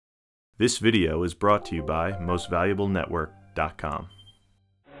This video is brought to you by MostValuableNetwork.com.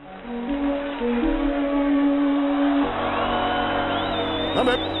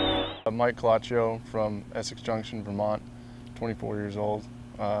 I'm Mike Colacchio from Essex Junction, Vermont, 24 years old,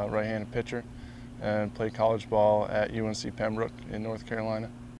 right-handed pitcher, and played college ball at UNC Pembroke in North Carolina.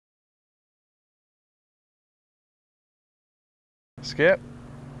 Skip,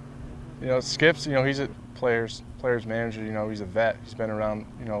 Skip's, he's a player's manager. He's a vet. He's been around,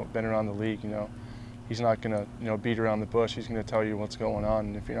 the league. He's not gonna, beat around the bush. He's gonna tell you what's going on.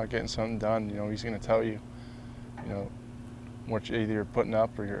 And if you're not getting something done, he's gonna tell you, what you're either putting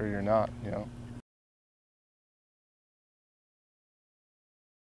up or you're not.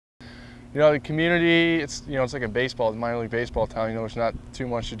 The community, it's like a baseball, minor league baseball town. There's not too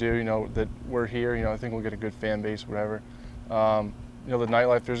much to do. That we're here. I think we'll get a good fan base, whatever. The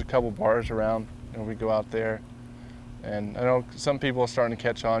nightlife, there's a couple bars around. We go out there, and I know some people are starting to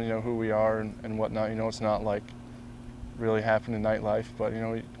catch on. Who we are and whatnot. It's not like really happening in nightlife, but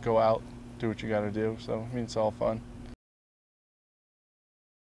we go out, do what you got to do. So it's all fun.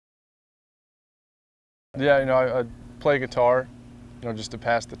 Yeah, I play guitar. Just to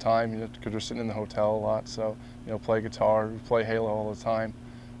pass the time, because we're sitting in the hotel a lot. So, play guitar. We play Halo all the time.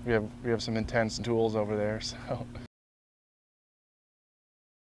 We have some intense duels over there. So.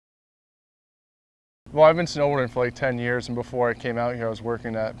 Well, I've been snowboarding for like 10 years, and before I came out here, I was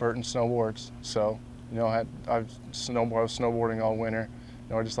working at Burton Snowboards. So, I was snowboarding all winter.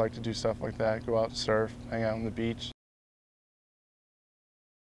 I just like to do stuff like that. Go out, surf, hang out on the beach.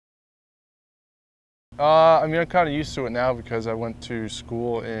 I'm kind of used to it now because I went to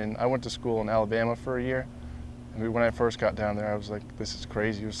school in Alabama for a year. When I first got down there, I was like, this is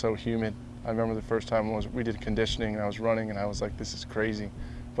crazy. It was so humid. I remember the first time we did conditioning and I was running, and I was like, this is crazy.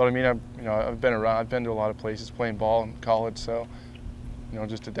 But I've been around. I've been to a lot of places playing ball in college, so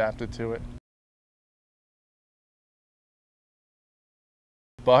just adapted to it.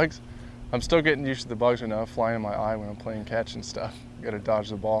 Bugs, I'm still getting used to the bugs enough, flying in my eye when I'm playing catch and stuff. You got to dodge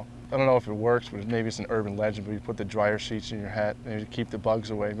the ball. I don't know if it works, but maybe it's an urban legend, but you put the dryer sheets in your hat maybe to keep the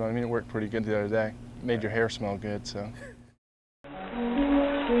bugs away. But it worked pretty good the other day. It made your hair smell good, so.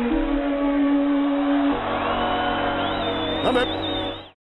 Number.